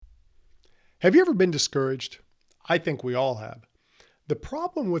Have you ever been discouraged? I think we all have. The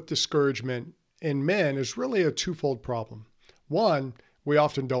problem with discouragement in men is really a twofold problem. One, we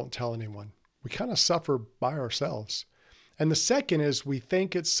often don't tell anyone. We kind of suffer by ourselves. And the second is we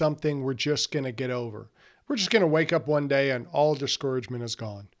think it's something we're just going to get over. We're just going to wake up one day and all discouragement is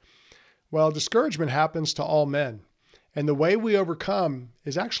gone. Well, discouragement happens to all men. And the way we overcome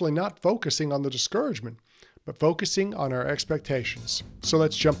is actually not focusing on the discouragement, but focusing on our expectations. So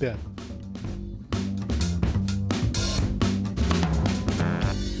let's jump in.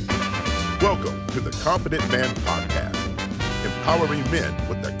 Welcome to the Confident Man Podcast, empowering men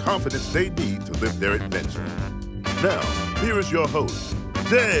with the confidence they need to live their adventure. Now, here is your host,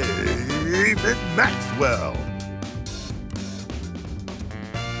 David Maxwell.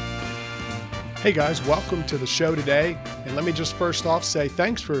 Hey guys, welcome to the show today. And let me just first off say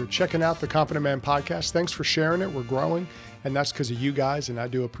thanks for checking out the Confident Man Podcast. Thanks for sharing it. We're growing, and that's because of you guys, and I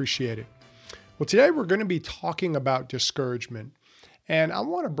do appreciate it. Well, today we're going to be talking about discouragement. And I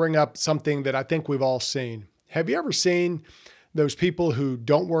want to bring up something that I think we've all seen. Have you ever seen those people who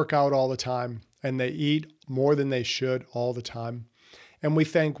don't work out all the time and they eat more than they should all the time? And we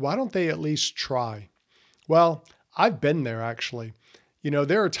think, why don't they at least try? Well, I've been there actually. You know,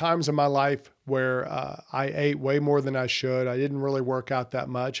 there are times in my life where I ate way more than I should. I didn't really work out that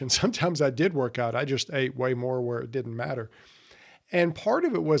much. And sometimes I did work out. I just ate way more where it didn't matter. And part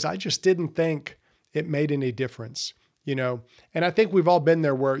of it was I just didn't think it made any difference. And I think we've all been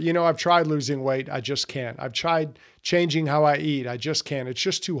there where, I've tried losing weight. I just can't. I've tried changing how I eat. I just can't. It's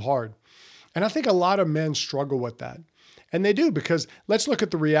just too hard. And I think a lot of men struggle with that. And they do, because let's look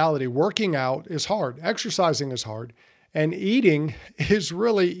at the reality. Working out is hard. Exercising is hard. And eating is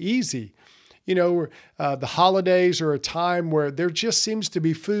really easy. The holidays are a time where there just seems to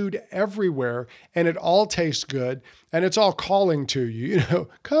be food everywhere and it all tastes good and it's all calling to you,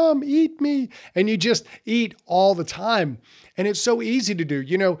 come eat me. And you just eat all the time. And it's so easy to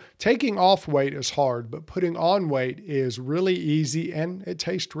do. Taking off weight is hard, but putting on weight is really easy and it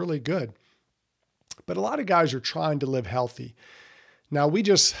tastes really good. But a lot of guys are trying to live healthy. Now, we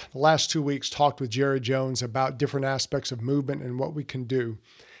just the last 2 weeks talked with Jerry Jones about different aspects of movement and what we can do.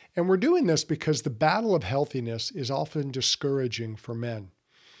 And we're doing this because the battle of healthiness is often discouraging for men.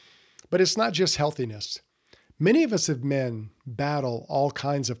 But it's not just healthiness. Many of us as men battle all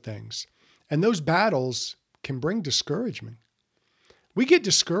kinds of things, and those battles can bring discouragement. We get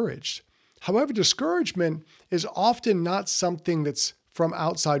discouraged. However, discouragement is often not something that's from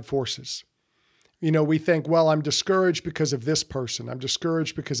outside forces. We think, well, I'm discouraged because of this person. I'm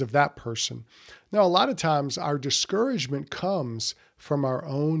discouraged because of that person. Now, a lot of times our discouragement comes from our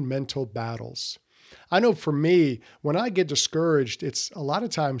own mental battles. I know for me, when I get discouraged, it's a lot of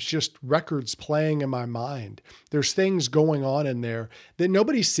times just records playing in my mind. There's things going on in there that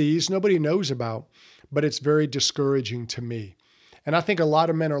nobody sees, nobody knows about, but it's very discouraging to me. And I think a lot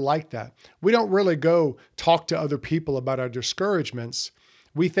of men are like that. We don't really go talk to other people about our discouragements.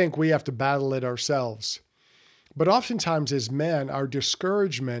 We think we have to battle it ourselves. But oftentimes as men, our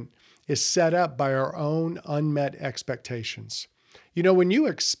discouragement is set up by our own unmet expectations. When you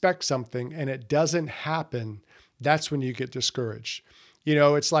expect something and it doesn't happen, that's when you get discouraged.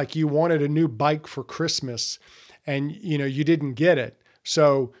 It's like you wanted a new bike for Christmas and, you didn't get it.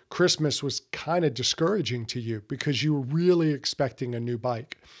 So Christmas was kind of discouraging to you because you were really expecting a new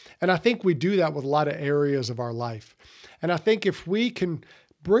bike. And I think we do that with a lot of areas of our life. And I think if we can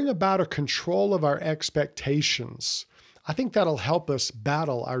bring about a control of our expectations, I think that'll help us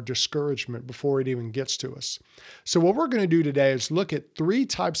battle our discouragement before it even gets to us. So what we're going to do today is look at 3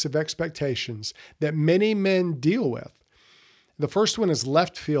 types of expectations that many men deal with. The first one is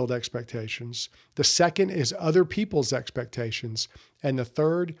left field expectations. The second is other people's expectations. And the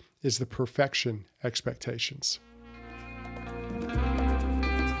third is the perfection expectations.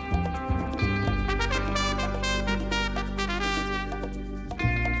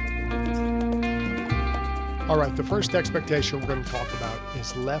 All right, the first expectation we're going to talk about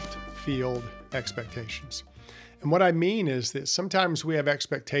is left field expectations. And what I mean is that sometimes we have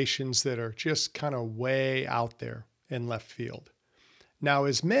expectations that are just kind of way out there in left field. Now,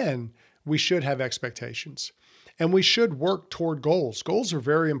 as men, we should have expectations and we should work toward goals. Goals are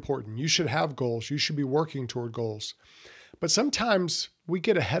very important. You should have goals. You should be working toward goals. But sometimes we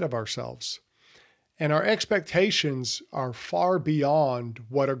get ahead of ourselves and our expectations are far beyond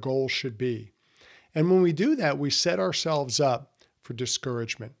what a goal should be. And when we do that, we set ourselves up for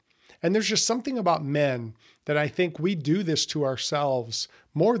discouragement. And there's just something about men that I think we do this to ourselves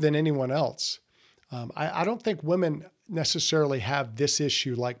more than anyone else. I don't think women necessarily have this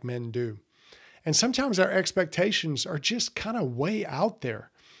issue like men do. And sometimes our expectations are just kind of way out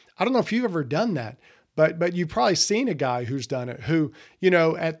there. I don't know if you've ever done that, but you've probably seen a guy who's done it, who,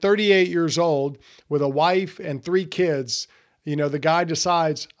 at 38 years old with a wife and 3 kids, the guy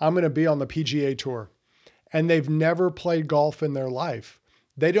decides, I'm going to be on the PGA Tour. And they've never played golf in their life.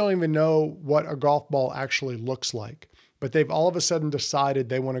 They don't even know what a golf ball actually looks like, but they've all of a sudden decided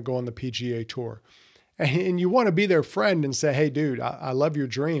they want to go on the PGA Tour. And you want to be their friend and say, hey, dude, I love your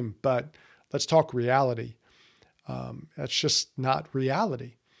dream, but let's talk reality. That's just not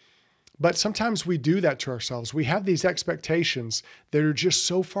reality. But sometimes we do that to ourselves. We have these expectations that are just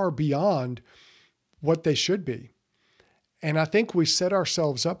so far beyond what they should be. And I think we set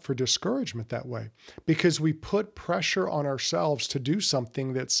ourselves up for discouragement that way because we put pressure on ourselves to do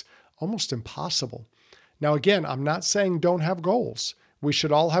something that's almost impossible. Now, again, I'm not saying don't have goals. We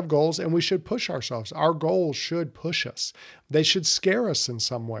should all have goals and we should push ourselves. Our goals should push us. They should scare us in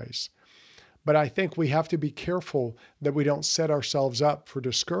some ways. But I think we have to be careful that we don't set ourselves up for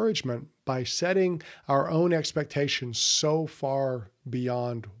discouragement by setting our own expectations so far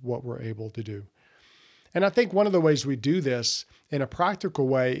beyond what we're able to do. And I think one of the ways we do this in a practical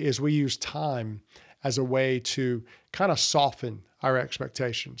way is we use time as a way to kind of soften our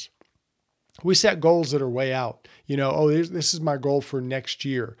expectations. We set goals that are way out. This is my goal for next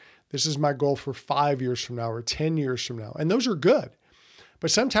year. This is my goal for 5 years from now or 10 years from now. And those are good. But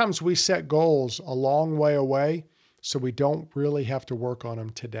sometimes we set goals a long way away so we don't really have to work on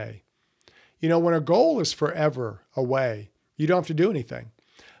them today. When a goal is forever away, you don't have to do anything.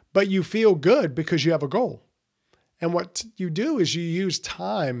 But you feel good because you have a goal. And what you do is you use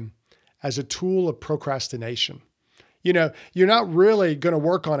time as a tool of procrastination. You're not really going to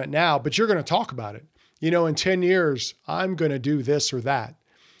work on it now, but you're going to talk about it. In 10 years, I'm going to do this or that.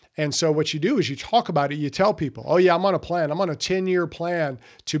 And so what you do is you talk about it. You tell people, oh yeah, I'm on a plan. I'm on a 10-year plan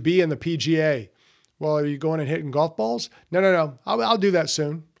to be in the PGA. Well, are you going and hitting golf balls? No. I'll do that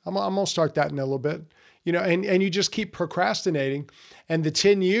soon. I'm going to start that in a little bit. And you just keep procrastinating and the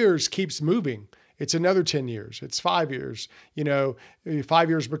 10 years keeps moving. It's another 10 years. It's 5 years. 5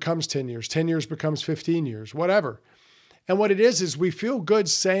 years becomes 10 years. 10 years becomes 15 years, whatever. And what it is we feel good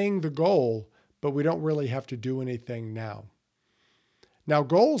saying the goal, but we don't really have to do anything now. Now,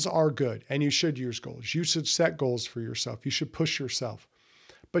 goals are good and you should use goals. You should set goals for yourself. You should push yourself.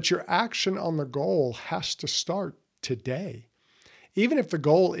 But your action on the goal has to start today. Even if the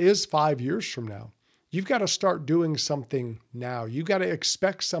goal is 5 years from now, you've got to start doing something now. You've got to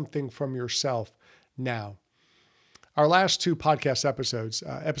expect something from yourself now. Our last 2 podcast episodes,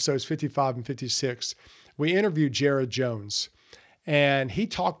 episodes 55 and 56, we interviewed Jared Jones, and he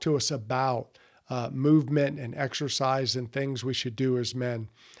talked to us about movement and exercise and things we should do as men.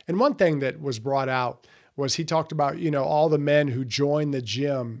 And one thing that was brought out was he talked about, all the men who joined the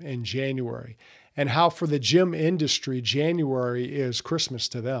gym in January and how for the gym industry, January is Christmas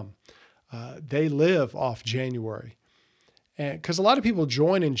to them. They live off January. And because a lot of people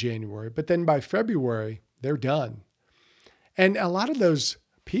join in January, but then by February, they're done. And a lot of those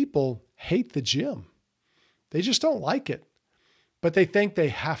people hate the gym. They just don't like it, but they think they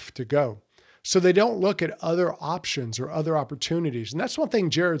have to go. So they don't look at other options or other opportunities. And that's one thing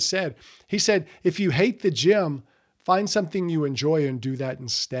Jared said. He said, if you hate the gym, find something you enjoy and do that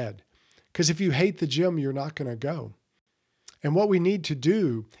instead. Because if you hate the gym, you're not going to go. And what we need to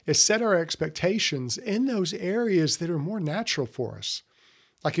do is set our expectations in those areas that are more natural for us.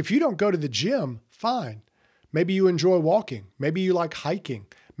 Like if you don't go to the gym, fine. Maybe you enjoy walking. Maybe you like hiking.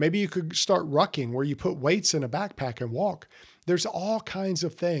 Maybe you could start rucking where you put weights in a backpack and walk. There's all kinds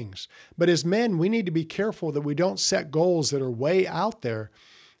of things. But as men, we need to be careful that we don't set goals that are way out there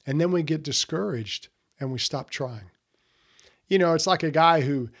and then we get discouraged and we stop trying. It's like a guy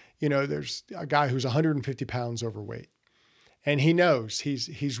who, there's a guy who's 150 pounds overweight. And he knows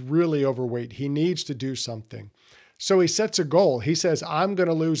he's really overweight. He needs to do something. So he sets a goal. He says, I'm going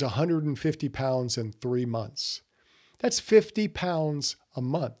to lose 150 pounds in 3 months. That's 50 pounds a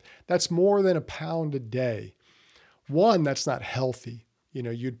month. That's more than a pound a day. One, that's not healthy.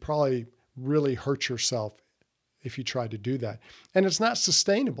 You'd probably really hurt yourself if you tried to do that. And it's not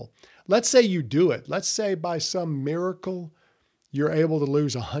sustainable. Let's say you do it. Let's say by some miracle, you're able to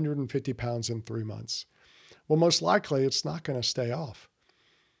lose 150 pounds in 3 months. Well, most likely it's not going to stay off.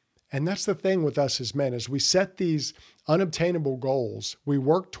 And that's the thing with us as men, is we set these unobtainable goals, we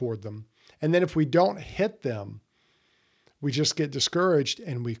work toward them, and then if we don't hit them, we just get discouraged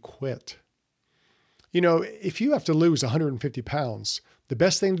and we quit. If you have to lose 150 pounds, the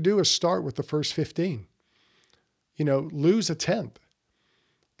best thing to do is start with the first 15. Lose a tenth.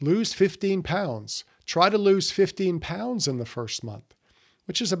 Lose 15 pounds. Try to lose 15 pounds in the first month,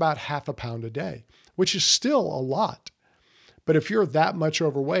 which is about half a pound a day, which is still a lot. But if you're that much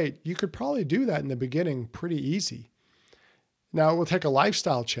overweight, you could probably do that in the beginning pretty easy. Now, it will take a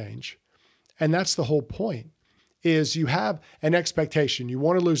lifestyle change. And that's the whole point, is you have an expectation. You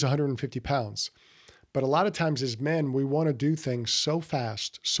want to lose 150 pounds. But a lot of times as men, we want to do things so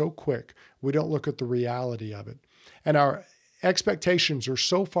fast, so quick, we don't look at the reality of it. And our expectations are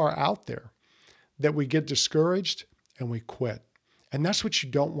so far out there that we get discouraged and we quit. And that's what you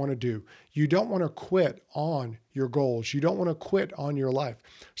don't want to do. You don't want to quit on your goals. You don't want to quit on your life.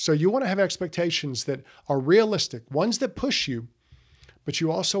 So you want to have expectations that are realistic, ones that push you, but you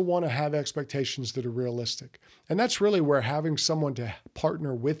also want to have expectations that are realistic. And that's really where having someone to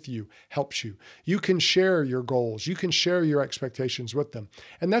partner with you helps you. You can share your goals. You can share your expectations with them.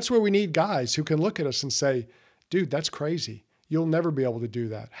 And that's where we need guys who can look at us and say, dude, that's crazy. You'll never be able to do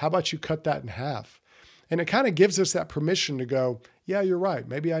that. How about you cut that in half? And it kind of gives us that permission to go, yeah, you're right.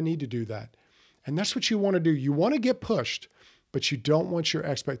 Maybe I need to do that. And that's what you want to do. You want to get pushed, but you don't want your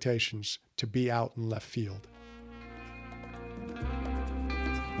expectations to be out in left field.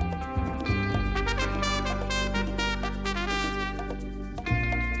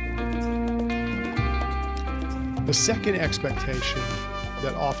 The second expectation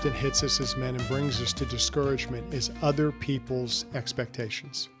that often hits us as men and brings us to discouragement is other people's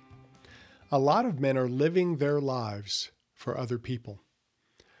expectations. A lot of men are living their lives for other people.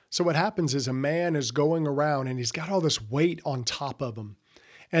 So what happens is a man is going around and he's got all this weight on top of him.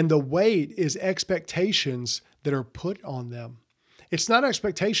 And the weight is expectations that are put on them. It's not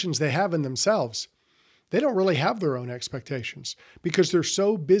expectations they have in themselves. They don't really have their own expectations because they're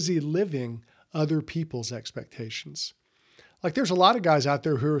so busy living other people's expectations. Like there's a lot of guys out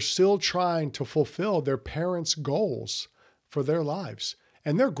there who are still trying to fulfill their parents' goals for their lives.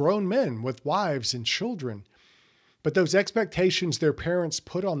 And they're grown men with wives and children. But those expectations their parents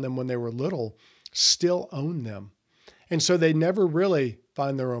put on them when they were little still own them. And so they never really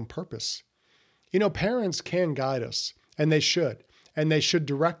find their own purpose. You know, parents can guide us, and they should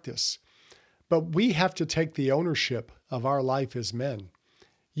direct us. But we have to take the ownership of our life as men.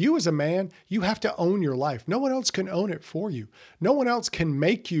 You as a man, you have to own your life. No one else can own it for you. No one else can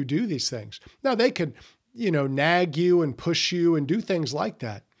make you do these things. Now they could, nag you and push you and do things like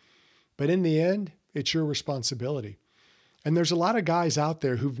that. But in the end, it's your responsibility. And there's a lot of guys out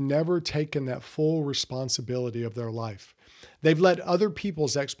there who've never taken that full responsibility of their life. They've let other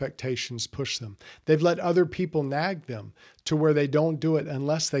people's expectations push them. They've let other people nag them to where they don't do it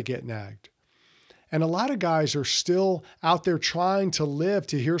unless they get nagged. And a lot of guys are still out there trying to live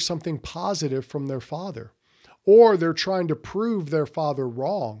to hear something positive from their father. Or they're trying to prove their father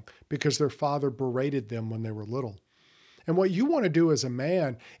wrong because their father berated them when they were little. And what you want to do as a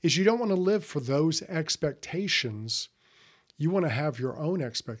man is you don't want to live for those expectations. You want to have your own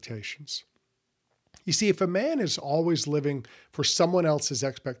expectations. You see, if a man is always living for someone else's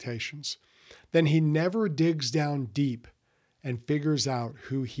expectations, then he never digs down deep and figures out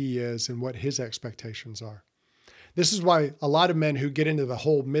who he is and what his expectations are. This is why a lot of men who get into the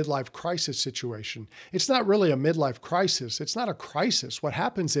whole midlife crisis situation, it's not really a midlife crisis. It's not a crisis. What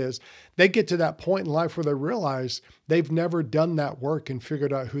happens is they get to that point in life where they realize they've never done that work and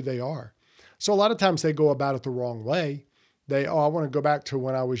figured out who they are. So a lot of times they go about it the wrong way. I want to go back to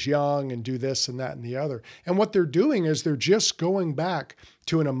when I was young and do this and that and the other. And what they're doing is they're just going back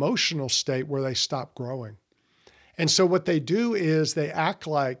to an emotional state where they stop growing. And so what they do is they act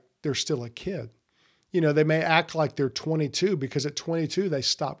like they're still a kid. They may act like they're 22 because at 22, they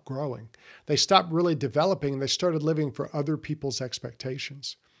stopped growing. They stopped really developing. They started living for other people's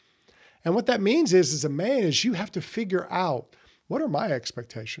expectations. And what that means is, as a man, is you have to figure out, what are my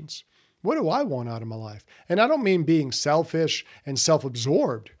expectations? What do I want out of my life? And I don't mean being selfish and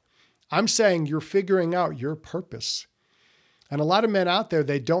self-absorbed. I'm saying you're figuring out your purpose. And a lot of men out there,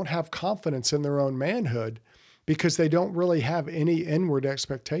 they don't have confidence in their own manhood because they don't really have any inward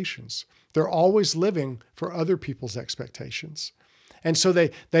expectations. They're always living for other people's expectations. And so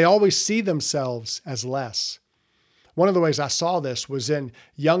they always see themselves as less. One of the ways I saw this was in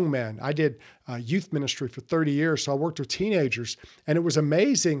young men. I did youth ministry for 30 years, so I worked with teenagers. And it was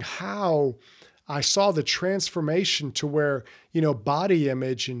amazing how I saw the transformation to where, body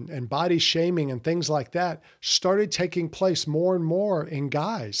image and body shaming and things like that started taking place more and more in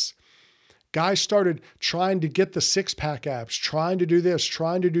guys. Guys started trying to get the six-pack abs, trying to do this,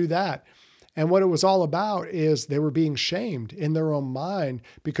 trying to do that. And what it was all about is they were being shamed in their own mind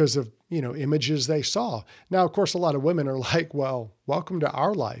because of, images they saw. Now, of course, a lot of women are like, well, welcome to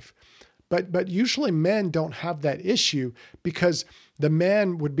our life. But usually men don't have that issue because the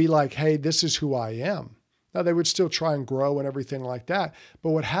men would be like, hey, this is who I am. Now, they would still try and grow and everything like that.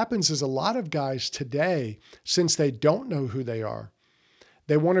 But what happens is a lot of guys today, since they don't know who they are,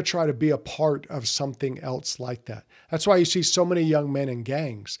 they want to try to be a part of something else like that. That's why you see so many young men in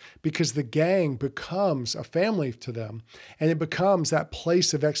gangs, because the gang becomes a family to them, and it becomes that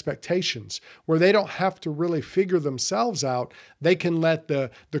place of expectations where they don't have to really figure themselves out. They can let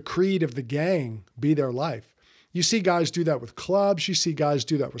the creed of the gang be their life. You see guys do that with clubs. You see guys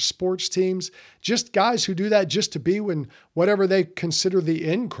do that with sports teams, just guys who do that just to be in whatever they consider the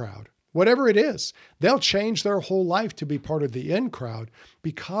in crowd. Whatever it is, they'll change their whole life to be part of the in crowd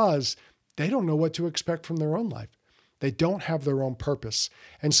because they don't know what to expect from their own life. They don't have their own purpose.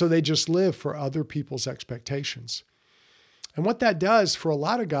 And so they just live for other people's expectations. And what that does for a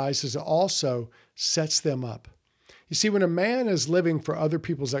lot of guys is it also sets them up. You see, when a man is living for other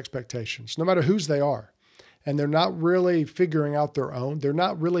people's expectations, no matter whose they are, and they're not really figuring out their own, they're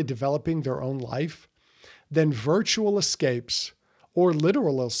not really developing their own life, then virtual escapes or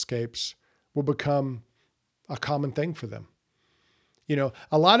literal escapes will become a common thing for them. You know,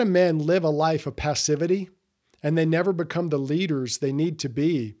 a lot of men live a life of passivity, and they never become the leaders they need to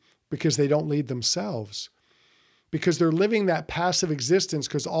be because they don't lead themselves. Because they're living that passive existence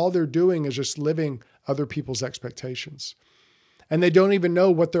because all they're doing is just living other people's expectations. And they don't even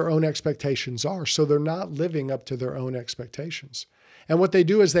know what their own expectations are, so they're not living up to their own expectations. And what they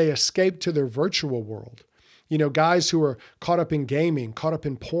do is they escape to their virtual world. You know, guys who are caught up in gaming, caught up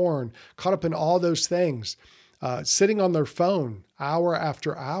in porn, caught up in all those things, sitting on their phone hour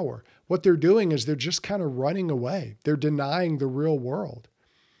after hour. What they're doing is they're just kind of running away. They're denying the real world.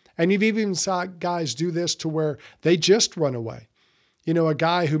 And you've even saw guys do this to where they just run away. You know, a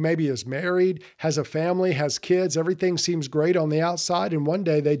guy who maybe is married, has a family, has kids, everything seems great on the outside, and one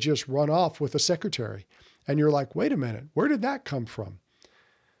day they just run off with a secretary. And you're like, wait a minute, where did that come from?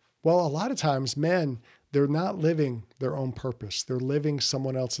 Well, a lot of times men, they're not living their own purpose. They're living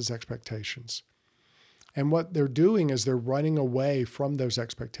someone else's expectations. And what they're doing is they're running away from those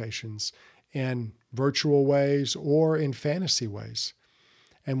expectations in virtual ways or in fantasy ways.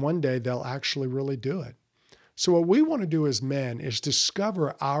 And one day they'll actually really do it. So what we want to do as men is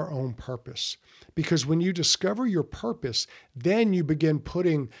discover our own purpose. Because when you discover your purpose, then you begin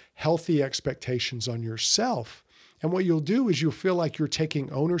putting healthy expectations on yourself. And what you'll do is you'll feel like you're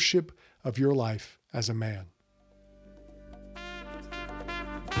taking ownership of your life as a man.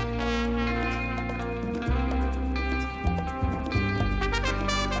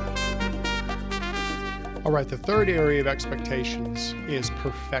 All right, the third area of expectations is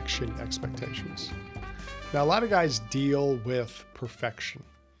perfection expectations. Now, a lot of guys deal with perfection.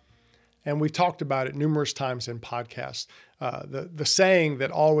 And we've talked about it numerous times in podcasts. The saying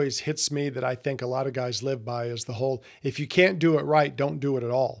that always hits me that I think a lot of guys live by is the whole, if you can't do it right, don't do it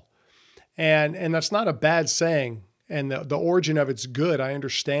at all. And that's not a bad saying. And the origin of it's good. I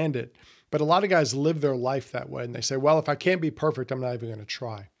understand it. But a lot of guys live their life that way. And they say, well, if I can't be perfect, I'm not even going to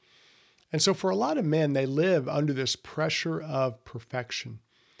try. And so for a lot of men, they live under this pressure of perfection.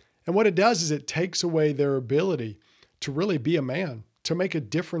 And what it does is it takes away their ability to really be a man, to make a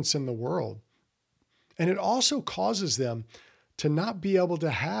difference in the world. And it also causes them to not be able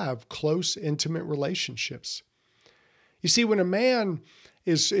to have close, intimate relationships. You see, when a man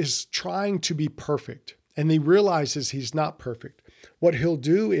is trying to be perfect and he realizes he's not perfect, what he'll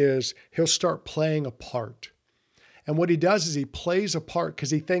do is he'll start playing a part. And what he does is he plays a part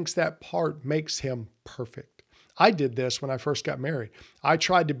because he thinks that part makes him perfect. I did this when I first got married. I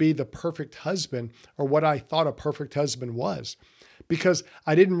tried to be the perfect husband, or what I thought a perfect husband was, because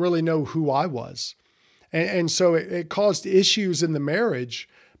I didn't really know who I was. And so it caused issues in the marriage,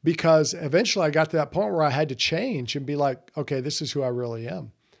 because eventually I got to that point where I had to change and be like, okay, this is who I really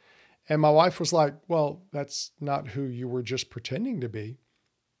am. And my wife was like, well, that's not who you were just pretending to be.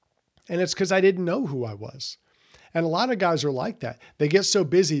 And it's because I didn't know who I was. And a lot of guys are like that. They get so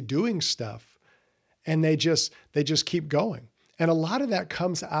busy doing stuff and they just keep going. And a lot of that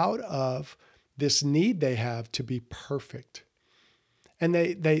comes out of this need they have to be perfect. And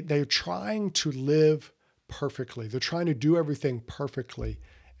they're trying to live perfectly. They're trying to do everything perfectly,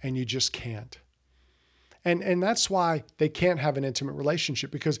 and you just can't. And that's why they can't have an intimate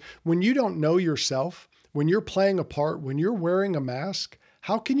relationship, because when you don't know yourself, when you're playing a part, when you're wearing a mask,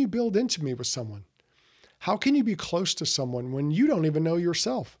 how can you build intimacy with someone? How can you be close to someone when you don't even know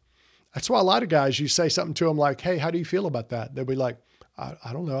yourself? That's why a lot of guys, you say something to them like, hey, how do you feel about that? They'll be like,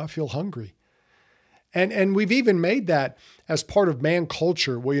 I don't know. I feel hungry. And we've even made that as part of man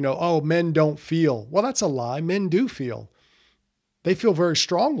culture. Well, oh, men don't feel. Well, that's a lie. Men do feel. They feel very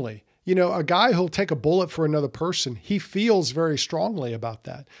strongly. A guy who'll take a bullet for another person, he feels very strongly about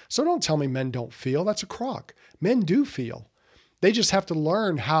that. So don't tell me men don't feel. That's a crock. Men do feel. They just have to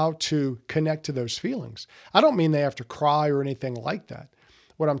learn how to connect to those feelings. I don't mean they have to cry or anything like that.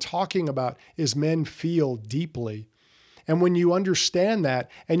 What I'm talking about is men feel deeply. And when you understand that,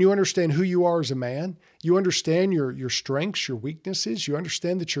 and you understand who you are as a man, you understand your strengths, your weaknesses, you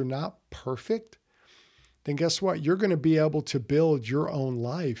understand that you're not perfect, then guess what? You're going to be able to build your own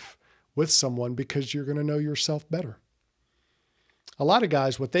life with someone because you're going to know yourself better. A lot of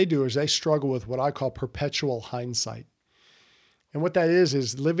guys, what they do is they struggle with what I call perpetual hindsight. And what that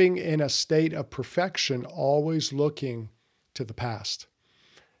is living in a state of perfection, always looking to the past.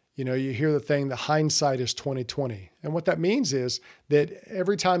 You hear the thing, the hindsight is 20/20. And what that means is that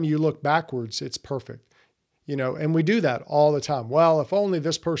every time you look backwards, it's perfect. And we do that all the time. Well, if only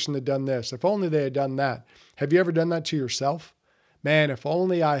this person had done this, if only they had done that. Have you ever done that to yourself? Man, if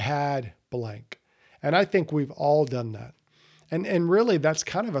only I had blank. And I think we've all done that. And really, that's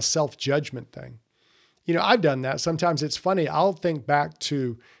kind of a self-judgment thing. I've done that. Sometimes it's funny. I'll think back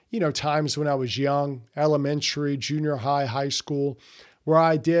to, times when I was young, elementary, junior high, high school, where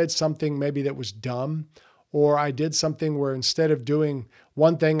I did something maybe that was dumb, or I did something where instead of doing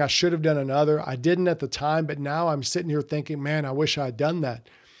one thing, I should have done another. I didn't at the time, but now I'm sitting here thinking, man, I wish I had done that.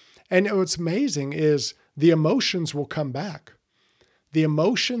 And what's amazing is the emotions will come back. The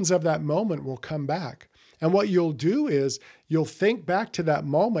emotions of that moment will come back. And what you'll do is you'll think back to that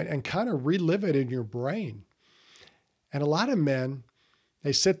moment and kind of relive it in your brain. And a lot of men,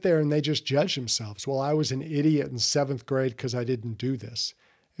 they sit there and they just judge themselves. Well, I was an idiot in 7th grade because I didn't do this.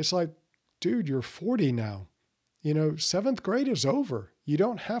 It's like, dude, you're 40 now. 7th grade is over. You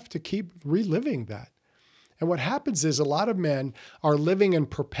don't have to keep reliving that. And what happens is a lot of men are living in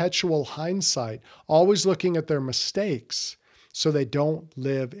perpetual hindsight, always looking at their mistakes, so they don't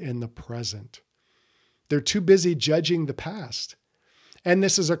live in the present. They're too busy judging the past. And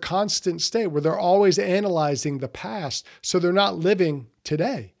this is a constant state where they're always analyzing the past, so they're not living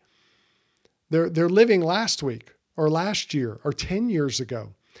today. They're living last week or last year or 10 years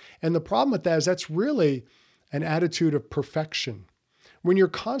ago. And the problem with that is that's really an attitude of perfection. When you're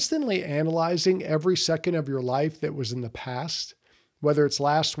constantly analyzing every second of your life that was in the past, whether it's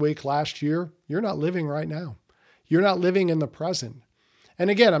last week, last year, you're not living right now. You're not living in the present. And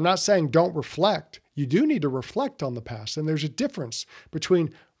again, I'm not saying don't reflect. You do need to reflect on the past. And there's a difference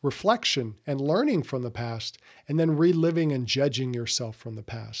between reflection and learning from the past and then reliving and judging yourself from the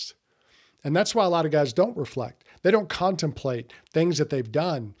past. And that's why a lot of guys don't reflect. They don't contemplate things that they've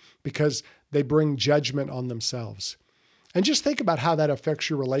done because they bring judgment on themselves. And just think about how that affects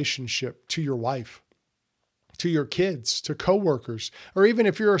your relationship to your wife, to your kids, to coworkers, or even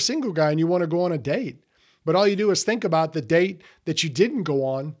if you're a single guy and you want to go on a date. But all you do is think about the date that you didn't go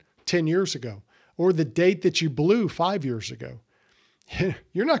on 10 years ago, or the date that you blew 5 years ago.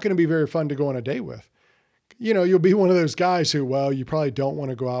 You're not going to be very fun to go on a date with. You'll be one of those guys who, well, you probably don't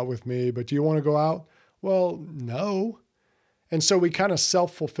want to go out with me, but do you want to go out? Well, no. And so we kind of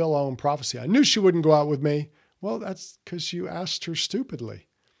self-fulfill our own prophecy. I knew she wouldn't go out with me. Well, that's because you asked her stupidly.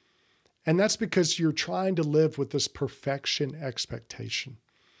 And that's because you're trying to live with this perfection expectation.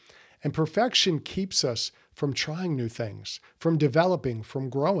 And perfection keeps us from trying new things, from developing,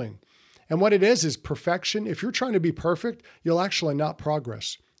 from growing. And what it is perfection. If you're trying to be perfect, you'll actually not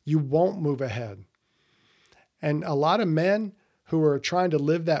progress. You won't move ahead. And a lot of men who are trying to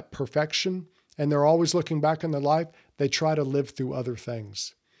live that perfection, and they're always looking back on their life, they try to live through other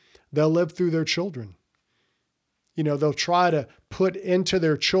things. They'll live through their children. They'll try to put into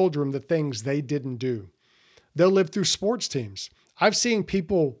their children the things they didn't do. They'll live through sports teams. I've seen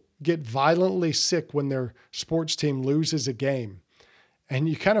people get violently sick when their sports team loses a game. And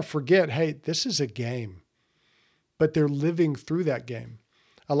you kind of forget, hey, this is a game. But they're living through that game.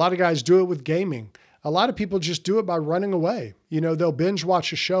 A lot of guys do it with gaming. A lot of people just do it by running away. They'll binge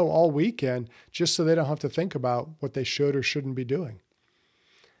watch a show all weekend just so they don't have to think about what they should or shouldn't be doing.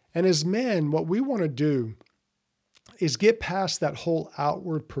 And as men, what we want to do is get past that whole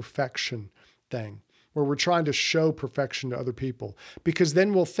outward perfection thing where we're trying to show perfection to other people, because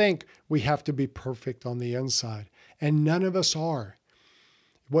then we'll think we have to be perfect on the inside, and none of us are.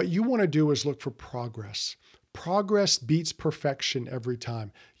 What you want to do is look for progress. Progress beats perfection every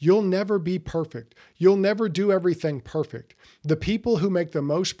time. You'll never be perfect. You'll never do everything perfect. The people who make the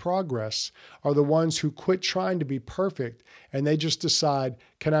most progress are the ones who quit trying to be perfect and they just decide,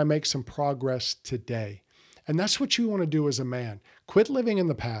 can I make some progress today? And that's what you want to do as a man. Quit living in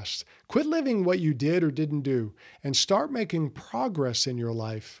the past. Quit living what you did or didn't do and start making progress in your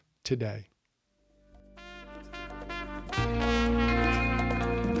life today.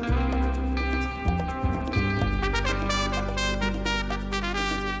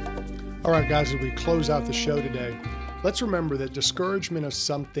 All right, guys, as we close out the show today, let's remember that discouragement is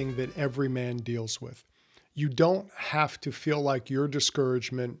something that every man deals with. You don't have to feel like your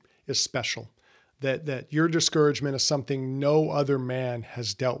discouragement is special, that your discouragement is something no other man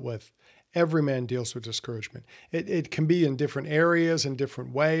has dealt with. Every man deals with discouragement. It can be in different areas and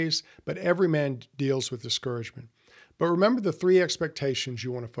different ways, but every man deals with discouragement. But remember the 3 expectations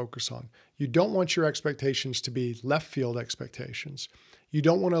you want to focus on. You don't want your expectations to be left field expectations. You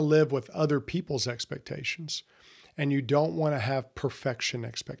don't want to live with other people's expectations. And you don't want to have perfection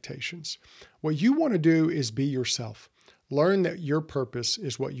expectations. What you want to do is be yourself. Learn that your purpose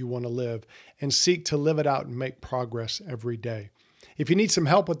is what you want to live and seek to live it out and make progress every day. If you need some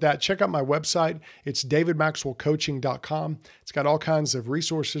help with that, check out my website. It's davidmaxwellcoaching.com. It's got all kinds of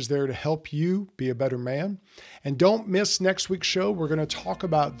resources there to help you be a better man. And don't miss next week's show. We're going to talk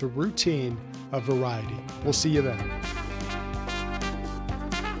about the routine of variety. We'll see you then.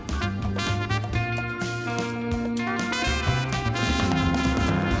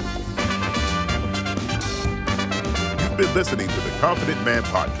 Been listening to the Confident Man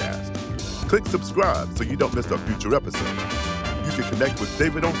Podcast. Click subscribe so you don't miss a future episode. You can connect with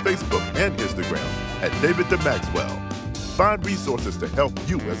David on Facebook and Instagram at David the Maxwell. Find resources to help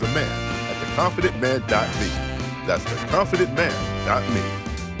you as a man at theconfidentman.me. That's theconfidentman.me.